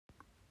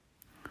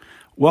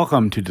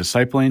Welcome to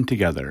Discipling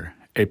Together,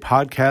 a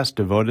podcast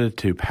devoted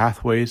to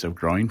pathways of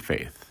growing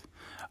faith.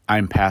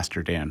 I'm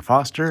Pastor Dan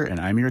Foster, and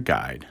I'm your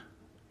guide.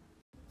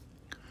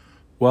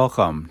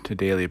 Welcome to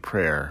Daily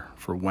Prayer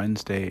for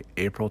Wednesday,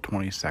 April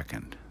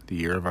 22nd, the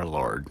year of our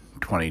Lord,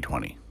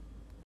 2020.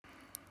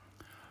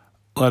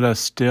 Let us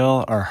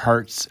still our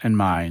hearts and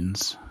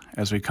minds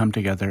as we come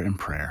together in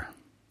prayer.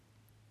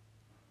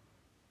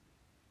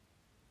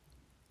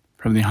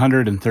 From the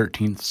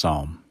 113th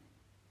Psalm.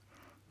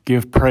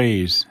 Give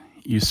praise,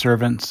 you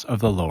servants of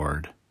the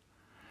Lord.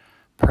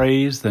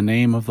 Praise the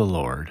name of the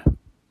Lord.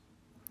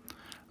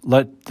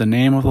 Let the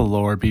name of the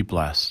Lord be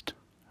blessed,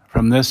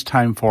 from this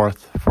time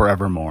forth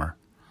forevermore.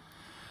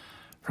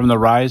 From the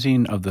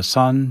rising of the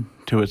sun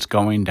to its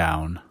going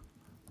down,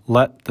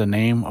 let the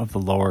name of the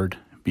Lord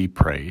be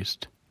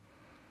praised.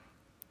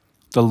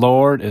 The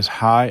Lord is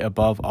high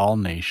above all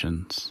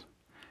nations,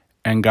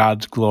 and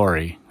God's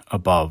glory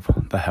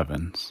above the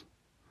heavens.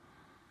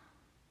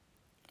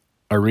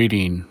 A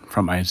reading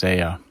from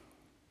Isaiah.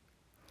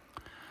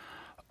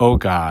 O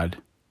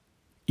God,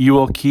 you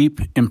will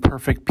keep in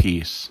perfect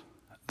peace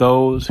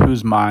those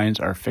whose minds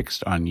are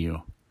fixed on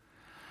you.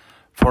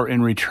 For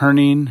in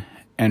returning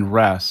and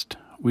rest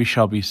we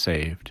shall be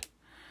saved.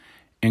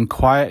 In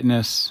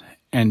quietness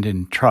and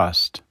in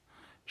trust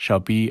shall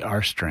be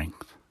our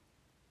strength.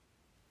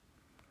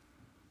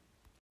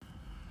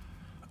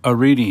 A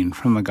reading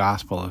from the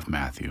Gospel of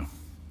Matthew.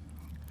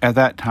 At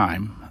that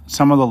time,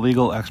 some of the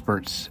legal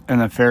experts and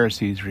the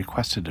Pharisees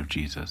requested of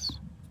Jesus,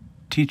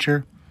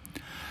 "Teacher,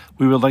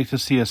 we would like to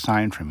see a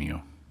sign from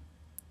you."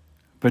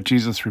 But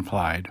Jesus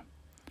replied,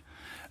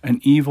 "An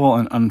evil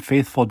and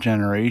unfaithful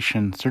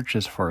generation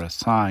searches for a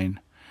sign,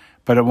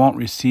 but it won't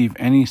receive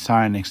any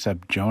sign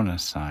except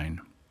Jonah's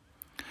sign.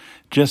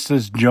 Just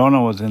as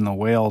Jonah was in the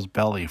whale's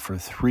belly for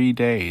 3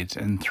 days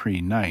and 3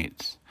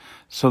 nights,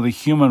 so the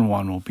human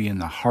one will be in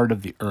the heart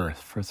of the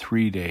earth for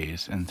 3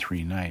 days and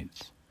 3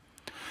 nights.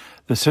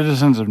 The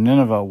citizens of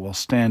Nineveh will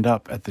stand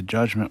up at the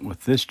judgment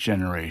with this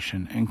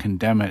generation and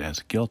condemn it as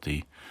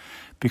guilty,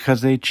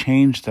 because they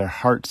changed their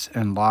hearts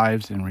and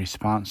lives in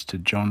response to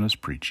Jonah's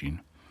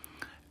preaching.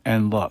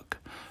 And look,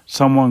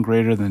 someone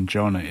greater than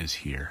Jonah is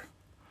here.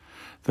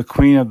 The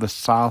queen of the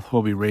south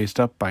will be raised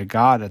up by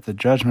God at the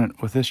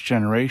judgment with this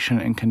generation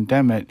and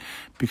condemn it,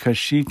 because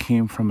she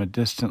came from a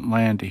distant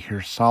land to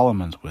hear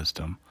Solomon's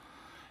wisdom.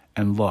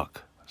 And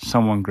look,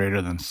 someone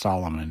greater than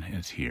Solomon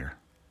is here."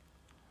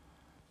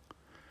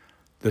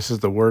 This is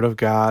the word of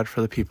God for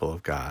the people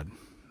of God.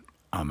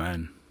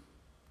 Amen.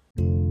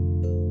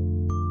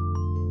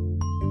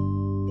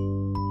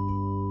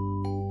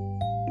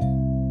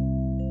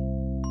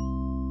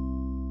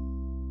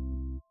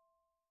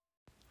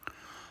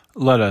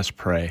 Let us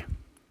pray.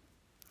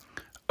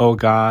 O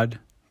God,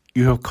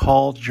 you have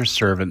called your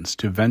servants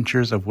to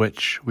ventures of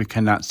which we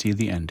cannot see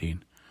the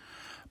ending,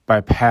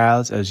 by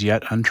paths as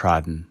yet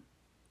untrodden,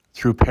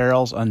 through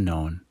perils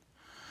unknown.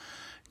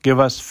 Give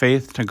us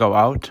faith to go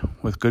out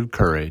with good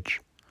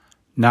courage,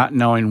 not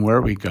knowing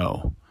where we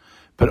go,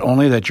 but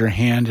only that your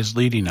hand is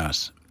leading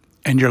us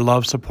and your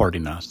love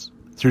supporting us,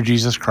 through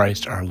Jesus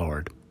Christ our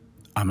Lord.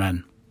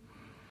 Amen.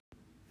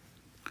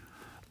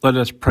 Let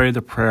us pray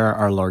the prayer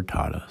our Lord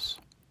taught us.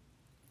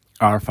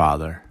 Our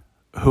Father,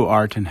 who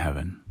art in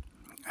heaven,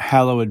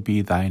 hallowed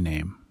be thy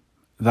name.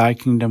 Thy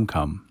kingdom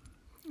come,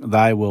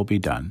 thy will be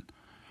done,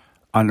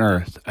 on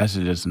earth as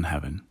it is in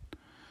heaven.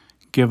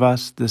 Give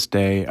us this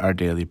day our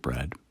daily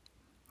bread,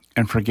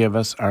 and forgive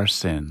us our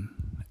sin,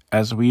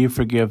 as we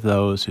forgive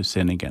those who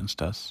sin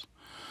against us.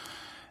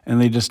 And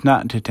lead us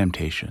not into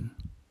temptation,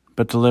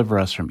 but deliver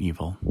us from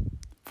evil.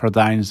 For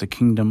thine is the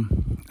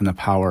kingdom, and the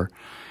power,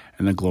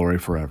 and the glory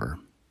forever.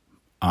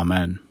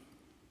 Amen.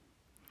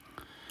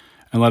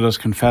 And let us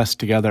confess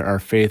together our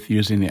faith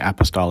using the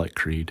Apostolic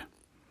Creed.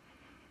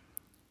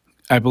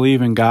 I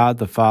believe in God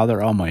the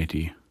Father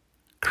Almighty,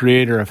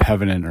 creator of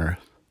heaven and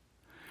earth.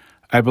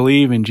 I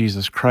believe in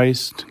Jesus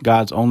Christ,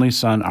 God's only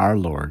Son, our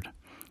Lord,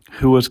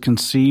 who was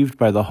conceived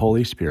by the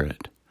Holy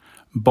Spirit,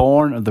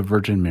 born of the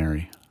Virgin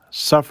Mary,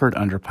 suffered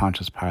under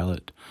Pontius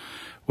Pilate,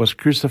 was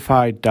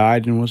crucified,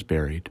 died, and was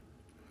buried.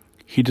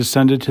 He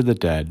descended to the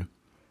dead.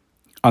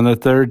 On the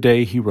 3rd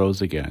day he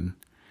rose again.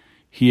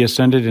 He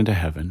ascended into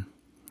heaven,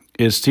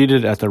 is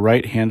seated at the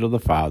right hand of the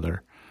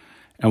Father,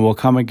 and will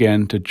come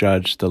again to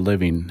judge the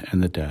living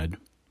and the dead.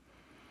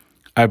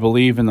 I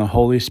believe in the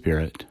Holy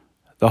Spirit,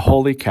 the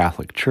Holy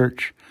Catholic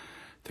Church,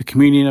 the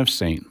communion of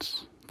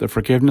saints, the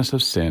forgiveness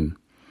of sin,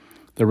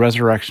 the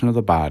resurrection of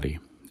the body,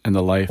 and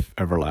the life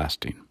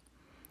everlasting.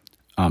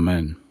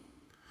 Amen.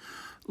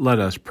 Let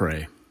us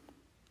pray.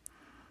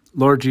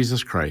 Lord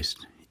Jesus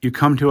Christ, you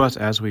come to us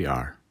as we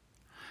are.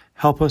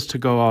 Help us to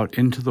go out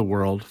into the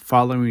world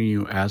following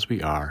you as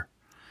we are,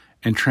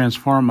 and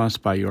transform us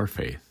by your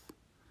faith.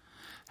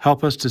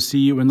 Help us to see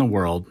you in the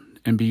world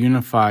and be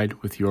unified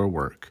with your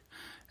work,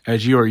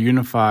 as you are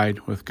unified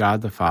with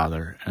God the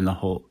Father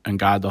and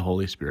God the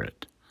Holy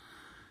Spirit.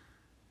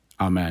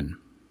 Amen.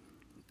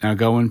 Now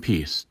go in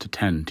peace to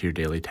tend to your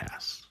daily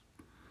tasks.